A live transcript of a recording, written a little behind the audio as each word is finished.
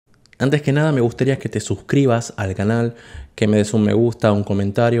Antes que nada me gustaría que te suscribas al canal, que me des un me gusta, un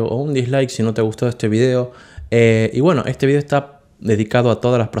comentario o un dislike si no te gustó este video. Y bueno, este video está dedicado a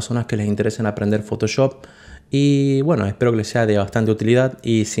todas las personas que les interesen aprender Photoshop. Y bueno, espero que les sea de bastante utilidad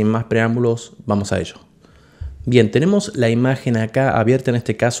y sin más preámbulos, vamos a ello. Bien, tenemos la imagen acá abierta en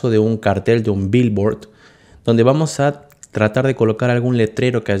este caso de un cartel, de un billboard, donde vamos a tratar de colocar algún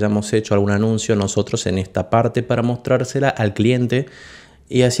letrero que hayamos hecho, algún anuncio nosotros en esta parte para mostrársela al cliente.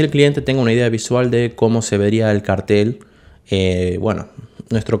 Y así el cliente tenga una idea visual de cómo se vería el cartel, bueno,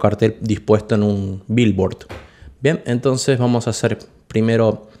 nuestro cartel dispuesto en un billboard. Bien, entonces vamos a hacer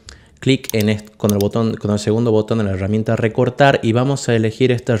primero clic con el segundo botón en la herramienta recortar y vamos a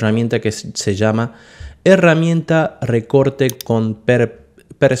elegir esta herramienta que se llama herramienta recorte con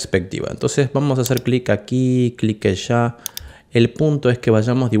perspectiva. Entonces vamos a hacer clic aquí, clic allá. El punto es que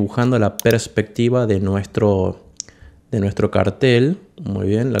vayamos dibujando la perspectiva de nuestro cartel. Muy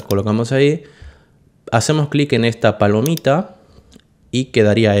bien, la colocamos ahí. Hacemos clic en esta palomita y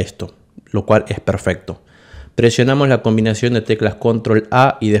quedaría esto, lo cual es perfecto. Presionamos la combinación de teclas Control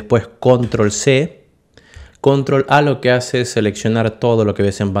A y después Control C. Control A lo que hace es seleccionar todo lo que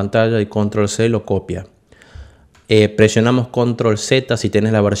ves en pantalla y Control C lo copia. Presionamos Control Z si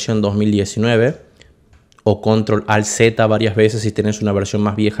tienes la versión 2019 o Control Alt Z varias veces si tienes una versión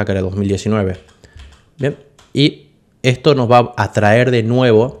más vieja que la 2019. Bien, y esto nos va a traer de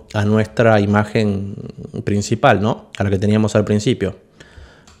nuevo a nuestra imagen principal, ¿no? A la que teníamos al principio.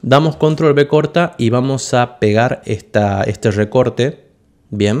 Damos Control B corta y vamos a pegar este recorte.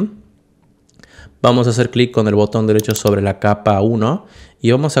 Bien. Vamos a hacer clic con el botón derecho sobre la capa 1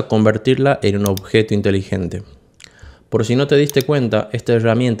 y vamos a convertirla en un objeto inteligente. Por si no te diste cuenta, esta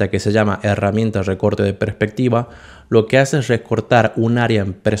herramienta que se llama herramienta recorte de perspectiva, lo que hace es recortar un área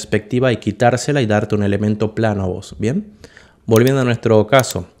en perspectiva y quitársela y darte un elemento plano a vos. Bien, volviendo a nuestro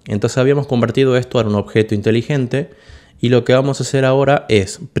caso, entonces habíamos convertido esto en un objeto inteligente y lo que vamos a hacer ahora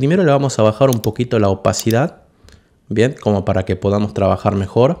es, primero le vamos a bajar un poquito la opacidad, bien, como para que podamos trabajar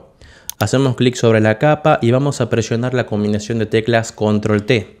mejor. Hacemos clic sobre la capa y vamos a presionar la combinación de teclas Control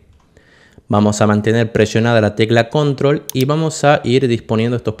T. Vamos a mantener presionada la tecla Control y vamos a ir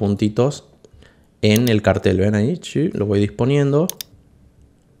disponiendo estos puntitos en el cartel. ¿Ven ahí? Lo voy disponiendo.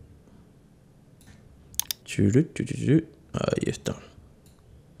 Ahí está.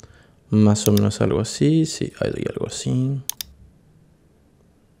 Más o menos algo así. Sí, hay algo así.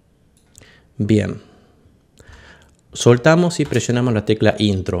 Bien. Soltamos y presionamos la tecla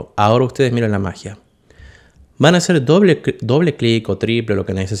Intro. Ahora ustedes miren la magia. Van a hacer doble clic o triple, lo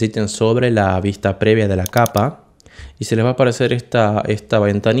que necesiten, sobre la vista previa de la capa. Y se les va a aparecer esta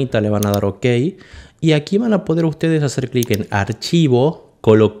ventanita, le van a dar OK. Y aquí van a poder ustedes hacer clic en Archivo,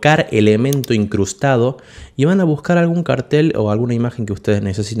 colocar elemento incrustado. Y van a buscar algún cartel o alguna imagen que ustedes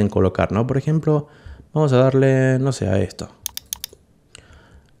necesiten colocar, ¿no? Por ejemplo, vamos a darle, no sé, a esto.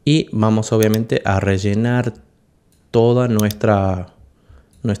 Y vamos obviamente a rellenar toda nuestra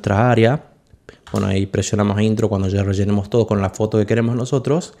área. Bueno, ahí presionamos Intro cuando ya rellenemos todo con la foto que queremos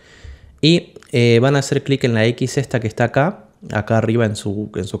nosotros. Y van a hacer clic en la X esta que está acá arriba en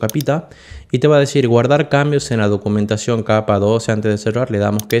su capita. Y te va a decir guardar cambios en la documentación capa 12 antes de cerrar. Le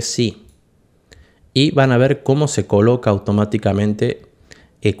damos que sí. Y van a ver cómo se coloca automáticamente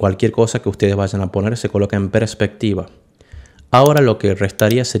cualquier cosa que ustedes vayan a poner. Se coloca en perspectiva. Ahora lo que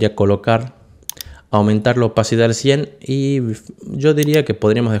restaría sería aumentar la opacidad al 100. Y yo diría que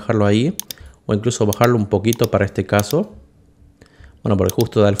podríamos dejarlo ahí. O incluso bajarlo un poquito para este caso. Bueno, porque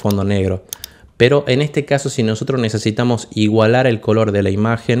justo da el fondo negro. Pero en este caso, si nosotros necesitamos igualar el color de la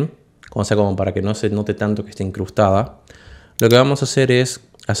imagen, o sea, como para que no se note tanto que esté incrustada, lo que vamos a hacer es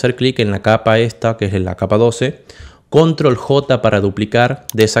hacer clic en la capa esta, que es la capa 12. Control J para duplicar.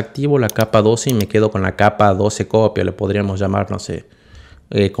 Desactivo la capa 12 y me quedo con la capa 12 copia. Le podríamos llamar, no sé,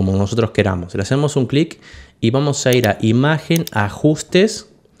 como nosotros queramos. Le hacemos un clic y vamos a ir a Imagen, Ajustes.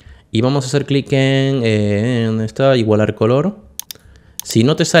 Y vamos a hacer clic en ¿dónde está? Igualar color. Si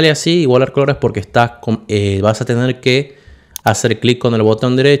no te sale así, igualar color es porque vas a tener que hacer clic con el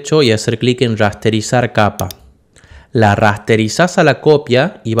botón derecho y hacer clic en rasterizar capa. La rasterizas a la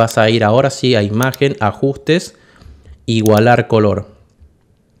copia y vas a ir ahora sí a Imagen, Ajustes, Igualar color.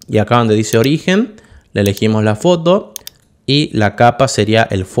 Y acá donde dice Origen, le elegimos la foto y la capa sería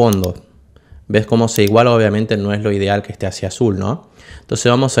el fondo. ¿Ves cómo se iguala? Obviamente no es lo ideal que esté hacia azul, ¿no? Entonces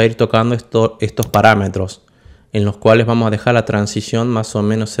vamos a ir tocando estos parámetros en los cuales vamos a dejar la transición más o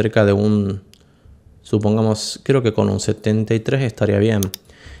menos cerca de un, supongamos, creo que con un 73 estaría bien.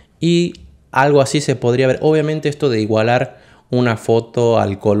 Y algo así se podría ver. Obviamente esto de igualar una foto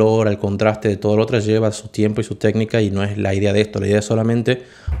al color, al contraste de todo lo otro, lleva su tiempo y su técnica y no es la idea de esto. La idea es solamente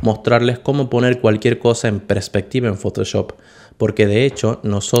mostrarles cómo poner cualquier cosa en perspectiva en Photoshop. Porque de hecho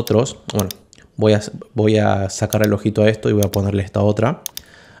nosotros, bueno, voy a sacar el ojito a esto y voy a ponerle esta otra.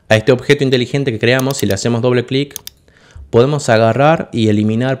 A este objeto inteligente que creamos, si le hacemos doble clic, podemos agarrar y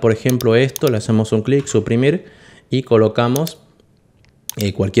eliminar, por ejemplo, esto. Le hacemos un clic, suprimir y colocamos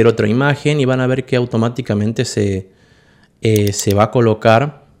cualquier otra imagen y van a ver que automáticamente se va a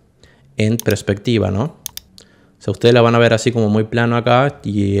colocar en perspectiva, ¿no? O sea, ustedes la van a ver así como muy plano acá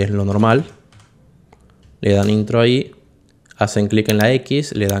y es lo normal. Le dan intro ahí, hacen clic en la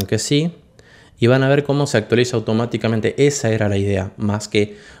X, le dan que sí y van a ver cómo se actualiza automáticamente. Esa era la idea, más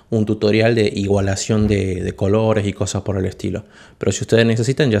que un tutorial de igualación de colores y cosas por el estilo. Pero si ustedes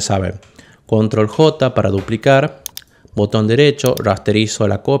necesitan, ya saben, control J para duplicar, botón derecho, rasterizo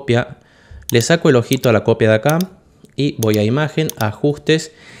la copia, le saco el ojito a la copia de acá y voy a imagen,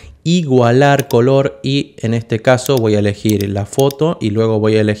 ajustes, igualar color y en este caso voy a elegir la foto y luego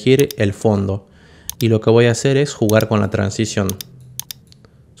voy a elegir el fondo. Y lo que voy a hacer es jugar con la transición.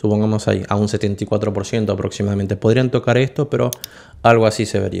 Supongamos ahí, a un 74% aproximadamente. Podrían tocar esto, pero algo así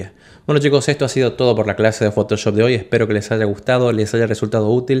se vería. Bueno chicos, esto ha sido todo por la clase de Photoshop de hoy. Espero que les haya gustado, les haya resultado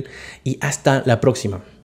útil y hasta la próxima.